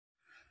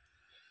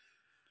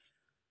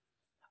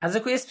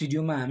आजको यस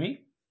भिडियोमा हामी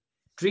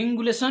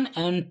ट्रियंगुलेसन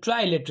एन्ड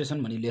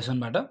ट्राइलेट्रेसन भन्ने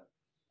लेसनबाट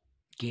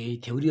केही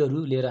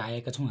थ्योरीहरू लिएर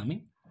आएका छौं। हामी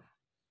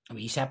अब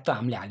हिसाब त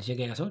हामीले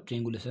हालिसकेका छौं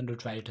ट्रियंगुलेसन र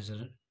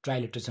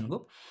ट्राइलेट्रेसनको।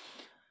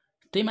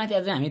 त्यही माथि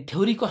आज हामी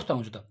थ्योरी कस्तो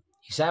आउँछ त,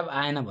 हिसाब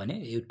आएन भने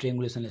यो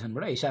ट्रियंगुलेसन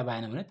लेसनबाट हिसाब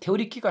आएन भने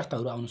थ्योरी के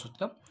कस्ताहरू आउन सक्छ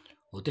त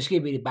हो, त्यसकै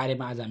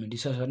बारेमा आज हामी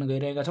डिस्कस गर्न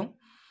गइरहेका छौं।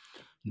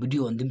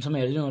 भिडियो अन्तिमसम्म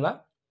हेर्दिनु होला।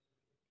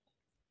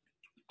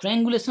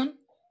 ट्रियंगुलेसन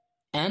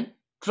एन्ड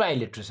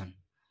ट्राइलेट्रेसन।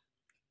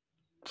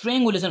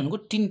 ट्रियंगुलेसन भनेको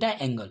तीनटा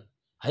एंगल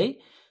है,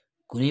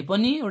 कुनै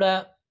पनि एउटा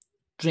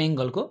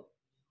ट्रायंगलको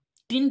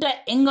तीनटा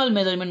एंगल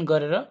मेजरमेन्ट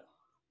गरेर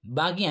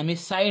बाँकी हामी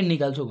साइड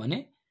निकाल्छौं भने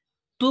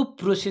त्यो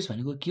प्रोसेस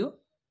भनेको के हो,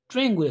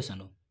 ट्रियंगुलेसन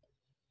हो।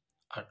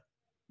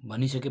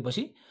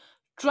 भनिसकेपछि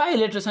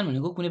ट्राइलेट्रेसन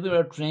भनेको कुनै पनि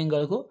एउटा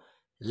ट्रायंगलको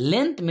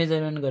लेन्थ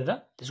मेजरमेन्ट गरेर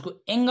त्यसको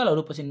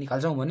एंगलहरु पछि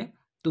निकाल्छौं भने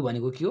त्यो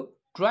भनेको के हो,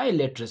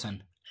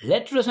 ट्राइलेट्रेसन।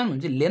 लेट्रेसन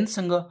भने चाहिँ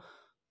लेन्थसँग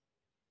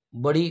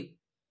बढी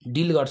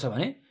डिल गर्छ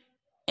भने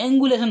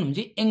एंगुलेसन भने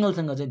चाहिँ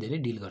एंगलसँग चाहिँ धेरै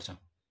डिल गर्छ।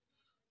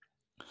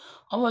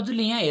 अब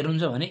हजुरले यहाँ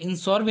हेर्नुहुन्छ भने in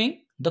सर्विङ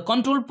the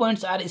control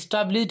points are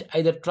established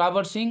either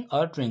ट्राभर्सिङ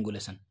or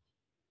ट्रियंगुलेसन।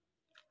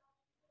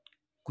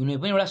 कुनै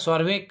पनि एउटा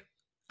सर्वे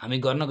हामी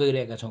गर्न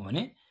गइरहेका छौं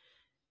भने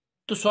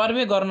त्यो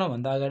सर्वे गर्न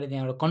भन्दा अगाडि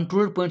त्यहाँ एउटा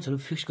कन्ट्रोल पोइन्ट्सहरु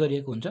फिक्स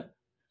गरिएको हुन्छ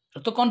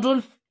र त्यो कन्ट्रोल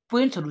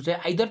पोइन्ट्सहरु चाहिँ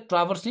आइदर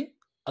ट्राभर्सिङ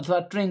अथवा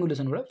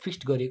ट्रियंगुलेसनबाट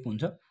फिक्स गरिएको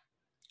हुन्छ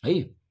है।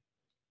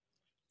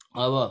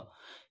 अब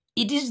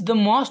इट इज द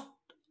मोस्ट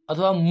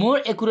अथवा more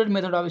accurate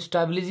method of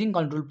एस्टाब्लिशिङ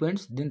control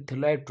points then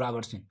थ्योराइड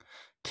ट्राभर्सिङ।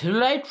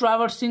 थ्योराइड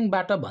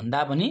ट्राभर्सिङबाट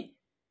भन्दा पनि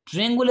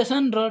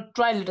ट्रियंगुलेसन र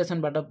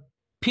ट्राइलेट्रेसनबाट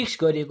फिक्स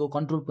गरिएको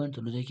कन्ट्रोल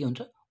पोइन्ट्सहरु चाहिँ के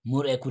हुन्छ,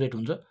 मोर एक्युरेट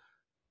हुन्छ।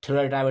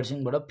 थ्योराइड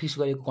ट्राभर्सिङबाट फिक्स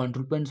गरिएको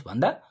कन्ट्रोल पोइन्ट्स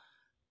भन्दा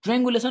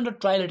ट्रियंगुलेसन र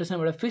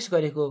ट्राइलेट्रेसनबाट फिक्स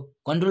गरेको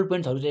कन्ट्रोल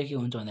पोइन्ट्सहरु चाहिँ के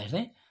हुन्छ भन्दाखेरि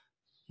चाहिँ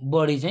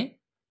बढी चाहिँ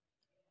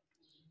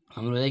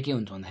हाम्रो चाहिँ के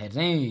हुन्छ भन्दाखेरि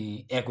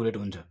चाहिँ एक्युरेट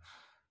हुन्छ।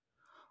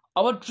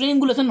 अब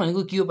ट्रियंगुलेसन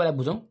भनेको के हो पहिला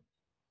बुझौं।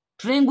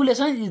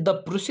 ट्रियंगुलेसन is the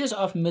process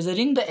of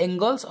measuring the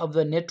angles of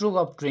the network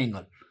of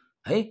triangle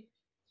है।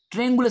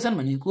 ट्रियंगुलेसन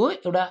भनेको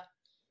एउटा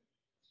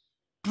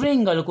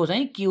ट्रायंगलको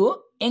चाहिँ के हो,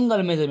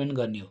 एंगल मेजरमेन्ट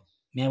गर्ने हो।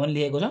 यहाँ पनि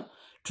लेखेको छ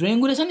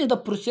ट्रियंगुलेसन is the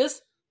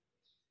process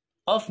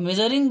of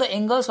measuring the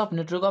angles of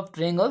network of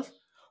triangles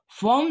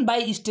formed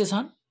by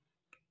station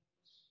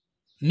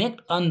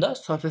मेक्ड on the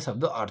surface of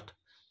the earth.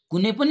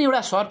 कुनै पनि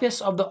एउटा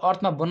सर्फेस अफ द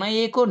अर्थमा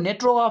बनाइएको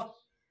नेटवर्क अफ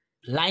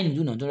लाइन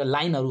जुन हुन्छ, एउटा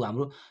लाइनहरु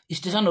हाम्रो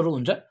स्टेसनहरु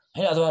हुन्छ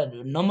है, अथवा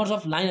नम्बर्स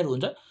अफ लाइनहरु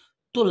हुन्छ,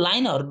 त्यो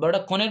लाइनहरुबाट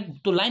कनेक्ट,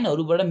 त्यो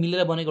लाइनहरुबाट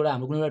मिलेर बनेको एउटा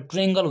हाम्रो कुनै एउटा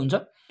ट्रायंगल हुन्छ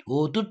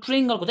हो। त्यो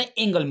ट्रायंगलको चाहिँ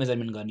एंगल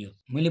मेजरमेन्ट गर्ने हो।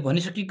 मैले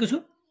भनिसकेको छु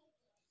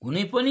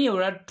कुनै पनि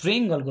एउटा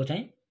ट्रायंगलको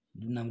चाहिँ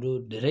जुन हाम्रो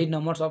धेरै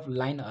नम्बर्स अफ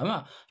लाइन हैन,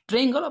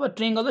 ट्रायंगल अब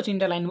ट्रायंगल त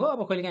तीनटा लाइन भयो।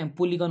 अब कहिले काहीँ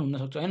पोलिगन हुन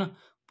सक्छ हैन,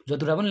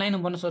 जतिवटा पनि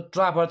लाइन बन्न सक्छ,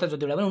 ट्रापर त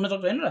जतिवटा पनि हुन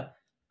सक्छ हैन र।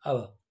 अब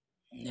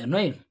हेर्नु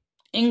है,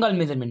 एंगल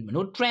मेजरमेन्ट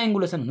भनेको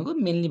ट्रायंगुलेसन भनेको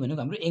मेनली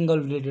भनेको हाम्रो एंगल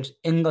रिलेटेड,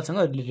 एंगलसँग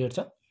रिलेटेड छ।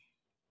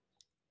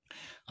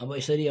 अब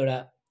यसरी एउटा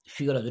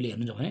फिगर हजुरले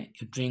हेर्नुहुन्छ भने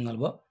यो ट्रायंगल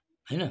भयो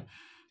हैन।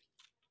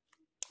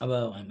 अब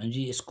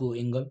हामी यसको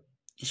एंगल,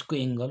 यसको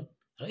एंगल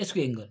र यसको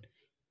एंगल,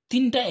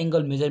 तीनटा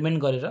एंगल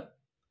मेजरमेन्ट गरेर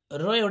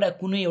र एउटा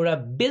कुनै एउटा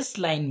बेस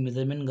लाइन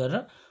मेजरमेन्ट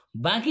गरेर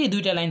बाँकी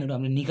दुईटा लाइनहरु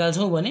हामीले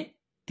निकाल्छौं भने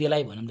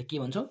त्यसलाई भनौं त के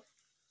भन्छौं,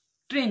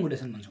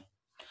 ट्रायंगुलेसन भन्छौं।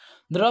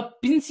 र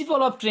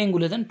प्रिन्सिपल अफ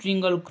ट्रायंगुलेसन,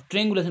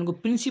 ट्रायंगुलेसनको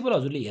प्रिन्सिपल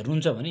हजुरले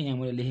हेर्नुहुन्छ भने यहाँ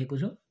मैले लेखेको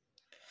छु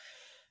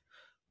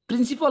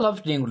प्रिन्सिपल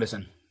अफ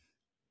ट्रायंगुलेसन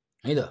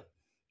है त।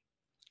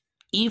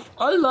 इफ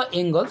अल द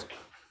एंगल्स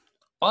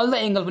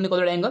पनि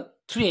कतिवटा एंगल,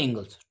 3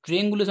 एंगल्स,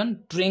 ट्रायंगुलेसन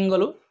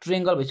ट्रायंगल हो,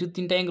 ट्रायंगल भएपछि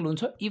तीनटा एंगल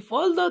हुन्छ। If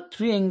all the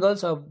 3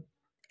 angles of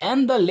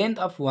and the length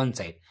of one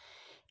side,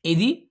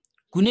 यदि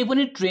कुनै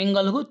पनि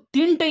ट्रायंगलको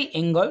तीनटै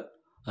एंगल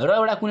र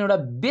एउटा कुनै एउटा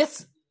बेस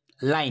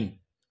लाइन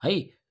है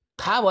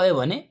थाहा भयो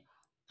भने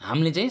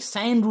हामीले चाहिँ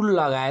साइन रुल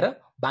लगाएर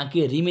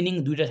बाँकी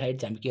रिमेनिङ दुईटा साइड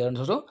चाहिँ हामी के गर्न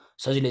सक्छौं,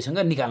 सजिलैसँग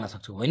निकाल्न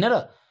सक्छौं हैन र।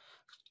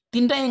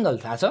 तीनटा एंगल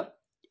थाहा छ,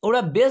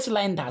 एउटा बेस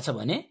लाइन थाहा छ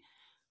भने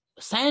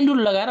साइन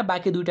रुल लगाएर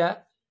बाँकी दुईटा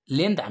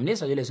लेन्थ हामीले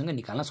सजिलैसँग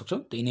निकाल्न सक्छौं।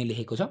 त्यही नै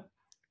लेखेको छ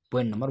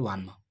पोइन्ट नम्बर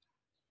 1 मा।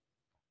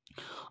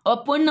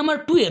 अब पोइन्ट नम्बर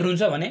 2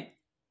 हेर्नुहुन्छ भने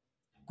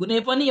कुनै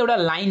पनि एउटा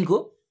लाइनको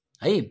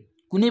है,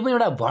 कुनै पनि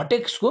एउटा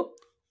भर्टेक्सको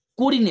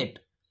कोर्डिनेट,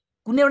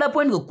 कुनै एउटा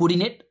पोइन्टको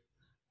कोर्डिनेट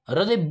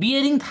र चाहिँ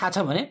बियरिङ थाहा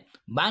छ भने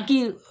बाँकी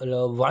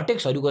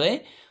भर्टेक्सहरुको चाहिँ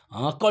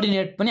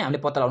कोर्डिनेट पनि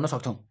हामीले पत्ता लगाउन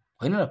सक्छौं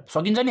हैन र।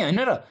 सकिन्छ नि हैन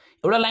र।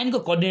 एउटा लाइनको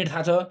कोर्डिनेट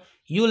थाहा छ,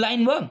 यो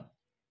लाइन भयो,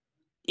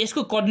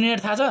 यसको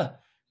कोर्डिनेट थाहा छ,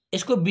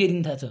 यसको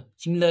बियरिङ थाहा छ।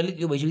 सिमिलरली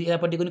यो भइसक्यो,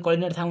 यतापट्टिको पनि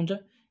कोर्डिनेट थाहा हुन्छ,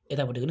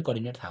 यतापट्टिको पनि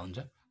कोर्डिनेट थाहा हुन्छ।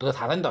 त्यो त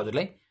थाहा छ नि त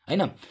हजुरलाई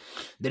हैन,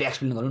 धेरै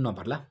एक्सप्लेन गर्नु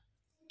नपर्ला।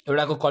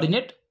 एउटाको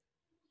कोर्डिनेट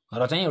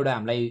र चाहिँ एउटा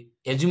हामीलाई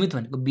एजुमिथ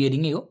भनेको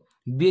बियरिङै हो।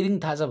 बियरिङ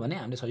थाहा छ भने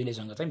हामीले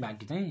सजिलैसँग चाहिँ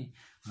बाँकी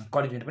चाहिँ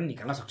कोर्डिनेट पनि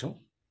निकाल्न सक्छौं।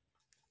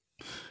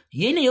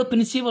 यही नै हो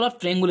प्रिन्सिपल अफ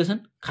ट्रायंगुलेसन।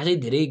 खासै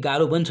धेरै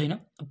गाह्रो पनि छैन।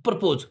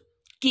 पर्पोज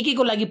के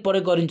को लागि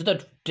प्रयोग गरिन्छ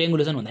त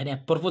ट्रायंगुलेसन भन्दाखेरि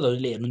यहाँ पर्पोज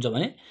हजुरले हेर्नुहुन्छ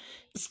भने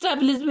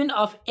इस्टाब्लिशमेन्ट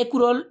अफ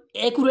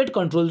एक्युरेट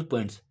कन्ट्रोल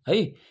पोइन्ट्स है,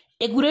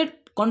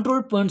 एक्युरेट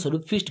कन्ट्रोल पोइन्ट्सहरु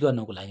फिक्स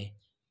गर्नको लागि।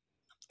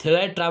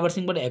 थ्योराइड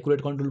ट्राभर्सिङबाट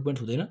एक्युरेट कन्ट्रोल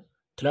पोइन्ट्स हुँदैन,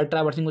 थ्रेड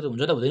ट्राभर्सिङको चाहिँ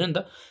हुन्छ त हुँदैन नि त।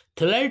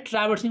 थ्रेड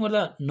ट्राभर्सिङ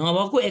गर्दा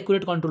नभएको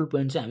एकुरेट कन्ट्रोल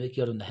पोइन्ट चाहिँ हामीले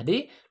के गर्छौँ भन्दाखेरि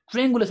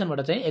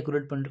ट्रायंगुलेसनबाट चाहिँ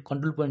एकुरेट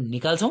कन्ट्रोल पोइन्ट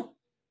निकाल्छौँ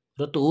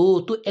र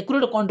त्यो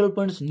एकुरेट कन्ट्रोल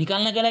पोइन्ट्स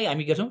निकाल्नका लागि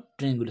हामी के गर्छौँ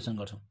ट्रायंगुलेसन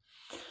गर्छौँ।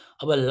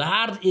 अब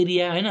लार्ज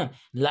एरिया हैन,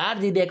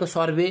 लार्ज एरियाको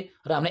सर्वे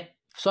र हामीलाई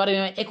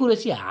सर्वेमा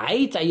एकुरेसी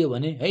हाई चाहियो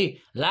भने है,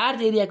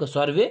 लार्ज एरियाको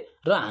सर्वे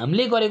र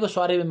हामीले गरेको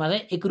सर्वेमा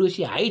चाहिँ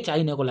एकुरेसी हाई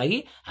चाहिनको लागि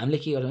हामीले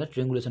के गर्छौँ भने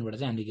ट्रायंगुलेसनबाट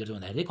चाहिँ हामीले के गर्छौँ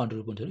भन्दाखेरि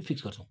कन्ट्रोल पोइन्टहरू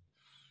फिक्स गर्छौँ।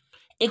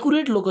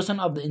 Accurate location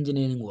of the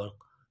engineering work,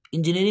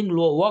 engineering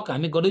work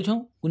हामी गर्दैछौँ,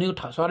 कुनै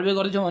सर्वे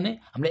गर्दैछौँ भने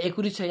हामीलाई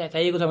एकुरेसी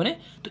चाहिएको छ भने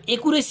त्यो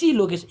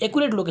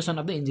accurate location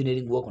of the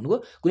engineering work भनेको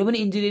कुनै पनि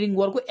इन्जिनियरिङ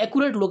वर्कको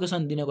एकुरेट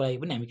लोकेसन दिनको लागि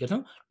पनि हामी के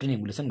गर्छौँ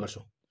ट्रायंगुलेसन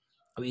गर्छौँ।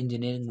 अब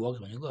इन्जिनियरिङ वर्क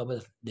भनेको अब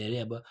धेरै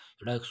अब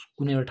एउटा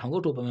कुनै एउटा ठाउँको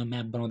टोपोमा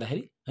म्याप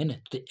बनाउँदाखेरि हैन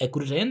त्यो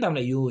एकुरेट छैन नि त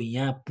हामीलाई, यो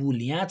यहाँ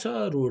पुल यहाँ छ,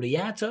 रोड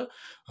यहाँ छ,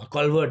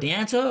 कल्भर्ट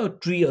यहाँ छ,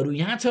 ट्रीहरू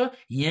यहाँ छ,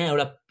 यहाँ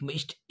एउटा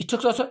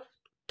स्ट्रक्चर छ,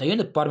 त्यही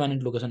नि त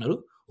पर्मानेन्ट लोकेसनहरू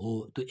हो।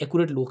 त्यो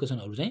एकुरेट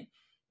लोकेसनहरू चाहिँ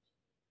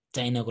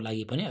चाहिनको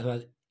लागि पनि अथवा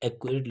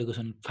एकुरेट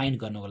लोकेसन फाइन्ड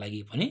गर्नको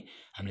लागि पनि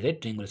हामीले चाहिँ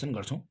ट्रायंगुलेसन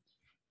गर्छौँ।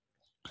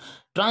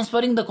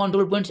 Transferring the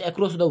control points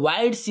across the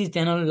wide C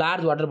channel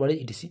large water body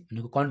इटिसी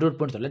भनेको कन्ट्रोल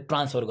पोइन्ट्सहरूलाई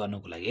ट्रान्सफर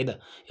गर्नको लागि है त।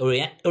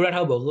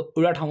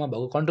 एउटा ठाउँमा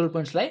भएको कन्ट्रोल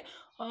पोइन्ट्सलाई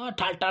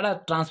टाढा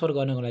ट्रान्सफर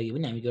गर्नको लागि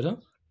पनि हामी गर्छौँ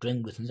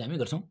ट्रायंगुलेसन चाहिँ हामी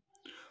गर्छौँ।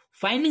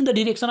 Finding the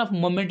direction of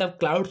movement of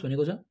clouds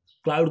भनेको छ,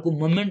 क्लाउडको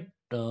मुभमेन्ट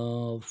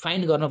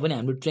फाइन्ड गर्न पनि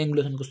हामीले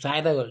ट्रायंगुलेसनको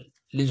सहायता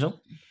लिन्छौँ।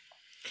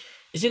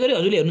 यसै गरी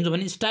हजुरले हेर्नुहुन्छ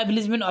भने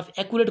स्टाब्लिसमेन्ट of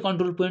accurate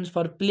control points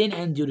for plain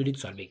and geodetic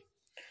serving,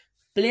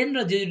 plain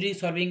र जियोडेटिक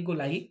सर्भिङको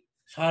लागि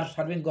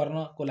सर्भिङ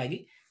गर्नको लागि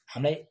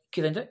हामीलाई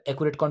के चाहिन्छ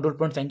एकुरेट कन्ट्रोल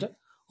पोइन्ट चाहिन्छ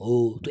हो।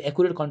 त्यो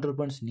एकुरेट कन्ट्रोल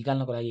पोइन्ट्स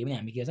निकाल्नको लागि पनि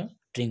हामी के गर्छौँ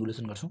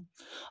ट्रायंगुलेसन गर्छौँ।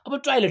 अब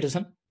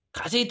ट्राइलेटेसन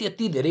खासै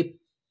त्यति धेरै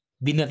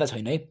भिन्नता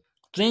छैन है,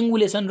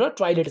 ट्रायंगुलेसन र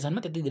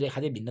ट्राइलेटेसनमा त्यति धेरै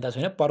खासै भिन्नता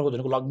छैन,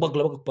 पर्पजहरूको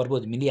लगभग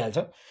पर्पज मिलिहाल्छ।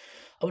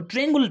 अब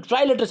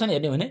ट्राइलेटेसन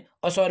हेर्ने भने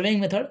a सर्वेइङ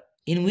method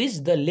in which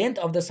the length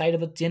of the side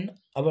of the chain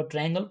of a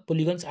triangle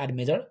पोलिगन्स are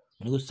measured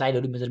भनेको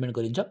साइडहरू मेजरमेन्ट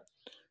गरिन्छ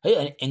है,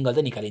 अनि एङ्गल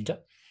चाहिँ निकालिन्छ।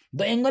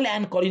 The angle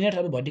and coordinates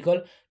of vertical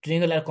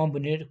triangle are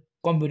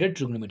computed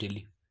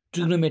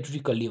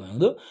ट्रिग्नोमेट्रिकल्ली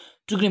भनेको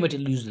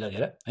ट्रिग्नोमेट्री युज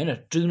गरेर हैन,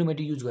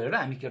 ट्रिग्नोमेट्री युज गरेर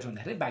हामी के गर्छौँ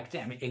भन्दाखेरि बाँकी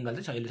चाहिँ हामी एङ्गल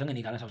चाहिँ सजिलैसँग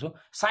निकाल्न सक्छौँ।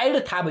 साइड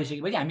थाहा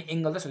भइसकेपछि हामी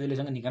एङ्गल चाहिँ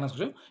सजिलैसँग निकाल्न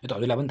सक्छौँ। यो त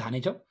हजुरलाई पनि थाहा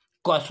नै छ,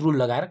 कस रुल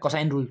लगाएर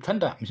कोसाइन रुल छ नि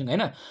त हामीसँग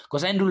हैन,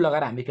 कोसाइन रुल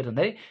लगाएर हामी के गर्छौँ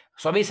भन्दाखेरि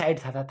सबै साइड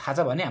थाहा छ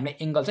भने हामीले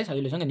एङ्गल चाहिँ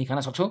सजिलैसँग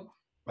निकाल्न सक्छौँ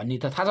भन्ने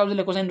त थाहा छ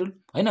हजुरलाई कोसाइन रुल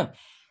हैन।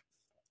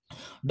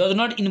 Does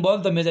not involve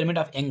the measurement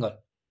of angle,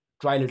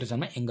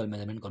 ट्राइलेटेसनमा angle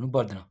measurement गर्नु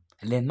पर्दैन,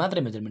 लेन्थ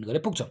मात्रै मेजरमेन्ट गरे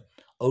पुग्छ।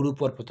 अरू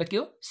पर्पज त के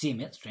हो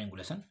सेम एज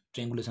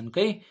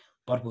ट्रायंगुलेसनकै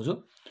पर्पज हो।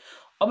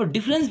 अब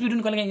डिफरेन्स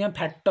बिट्विन कहिले यहाँ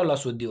फ्याक्ट ल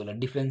सोधियो होला,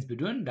 डिफरेन्स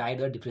बिट्विन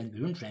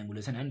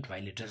ट्रायंगुलेसन एन्ड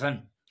ट्राइलेटेसन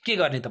के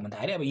गर्ने त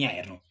भन्दाखेरि अब यहाँ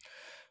हेर्नु,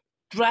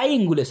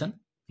 ट्रायंगुलेसन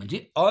भन्छ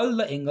all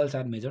the angles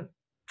are measured,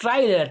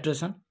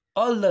 ट्राइलेटेसन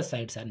all the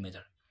sides are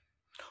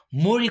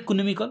measured. More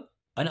economical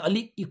अनि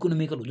अलिक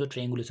इकोनोमिकल हुन्छ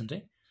ट्रायंगुलेसन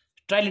चाहिँ,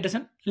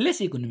 ट्राइलेटेसन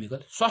लेस इकोनोमिकल,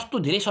 सस्तो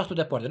धेरै सस्तो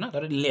त पर्दैन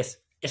तर लेस,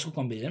 यसको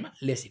कम्पेरिजनमा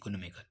lace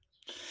economical.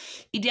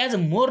 It has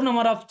more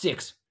number of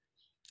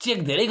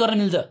check धेरै गर्न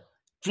मिल्छ।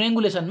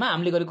 ट्रायंगुलेसनमा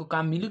हामीले गरेको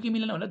काम मिल्यो कि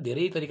मिलेन भनेर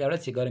धेरै तरिकाबाट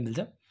चेक गर्न मिल्छ।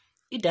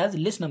 It has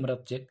lace number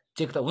of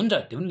check त हुन्छ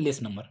त्यो पनि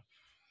lace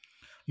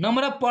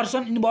number of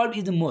person involve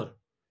is more,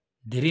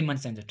 धेरै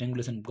मान्छे चाहिन्छ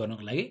ट्रायंगुलेसन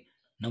गर्नको लागि,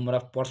 number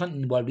of person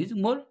involve is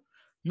more,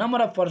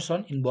 number of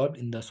person involve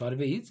in the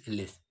survey is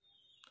lace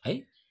है।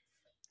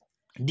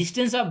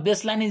 Distance of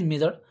baseline is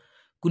measured,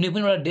 कुनै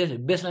पनि एउटा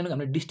बेसलाइनको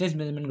हामीले डिस्टेन्स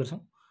मेजरमेन्ट गर्छौँ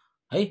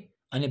है,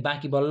 अनि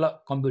बाँकी बल्ल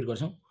कम्प्युट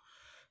गर्छौँ।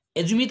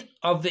 एजुमिथ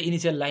of the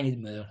initial line is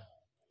measured,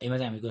 एमा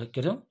चाहिँ हामी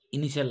के गर्छौँ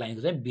इनिसियल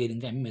लाइनको चाहिँ बियरिङ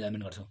चाहिँ हामी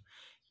मेजरमेन्ट गर्छौँ।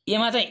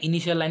 एमा चाहिँ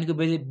इनिसियल लाइनको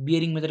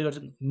बियरिङ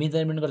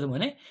मेजरमेन्ट गर्छौँ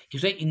भने यो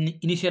चाहिँ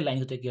इनिसियल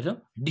लाइनको चाहिँ के गर्छौँ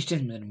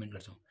डिस्टेन्स मेजरमेन्ट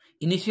गर्छौँ।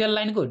 इनिसियल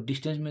लाइनको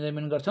डिस्टेन्स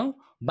मेजरमेन्ट गर्छौँ,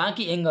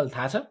 बाँकी एङ्गल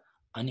थाहा छ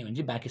अनि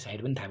भने बाँकी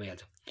साइड पनि थाहा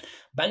भइहाल्छ।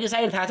 बाँकी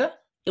साइड थाहा छ,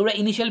 एउटा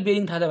इनिसियल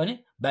बियरिङ थाहा छ भने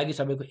बाँकी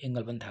सबैको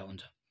एङ्गल पनि थाहा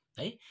हुन्छ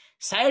है।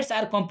 Sides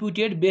are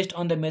computed based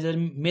on the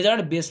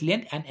measured base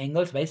length and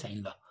angles by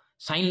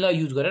sine ल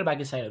युज गरेर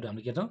बाँकी साइडहरू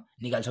हामीले के गर्छौँ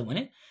निकाल्छौँ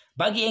भने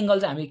बाँकी एङ्गल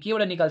चाहिँ हामी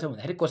केबाट निकाल्छौँ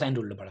भन्दाखेरि कोसाइन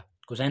रुलबाट,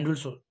 कोसाइन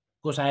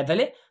रुलको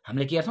सहायताले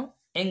हामीले के गर्छौँ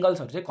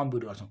एङ्गल्सहरू चाहिँ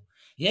कम्प्युट गर्छौँ।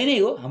 यही नै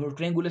हो हाम्रो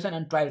ट्रायंगुलेसन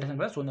एन्ड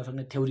ट्राइलेटेसनबाट सोध्न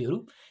सक्ने थ्योरीहरू,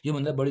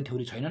 योभन्दा बढी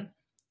थ्योरी छैनन्,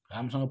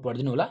 राम्रोसँग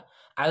पढिदिनु होला।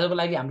 आजको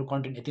लागि हाम्रो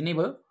कन्टेन्ट यति नै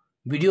भयो।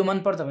 भिडियो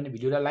मनपर्छ भने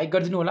भिडियोलाई लाइक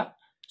गरिदिनु होला,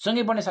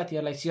 सँगै पढ्ने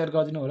साथीहरूलाई सेयर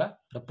गरिदिनु होला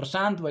र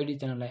प्रशान्त वाइडी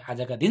च्यानललाई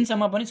आजका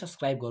दिनसम्म पनि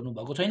सब्सक्राइब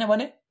गर्नुभएको छैन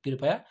भने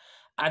कृपया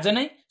आज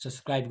नै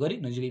सब्सक्राइब गरी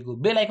नजिकैको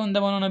बेल आइकन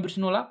दबाउन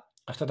नबिर्सनु होला।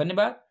 हस्त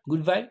धन्यवाद,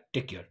 गुड बाई,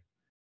 टेक केयर।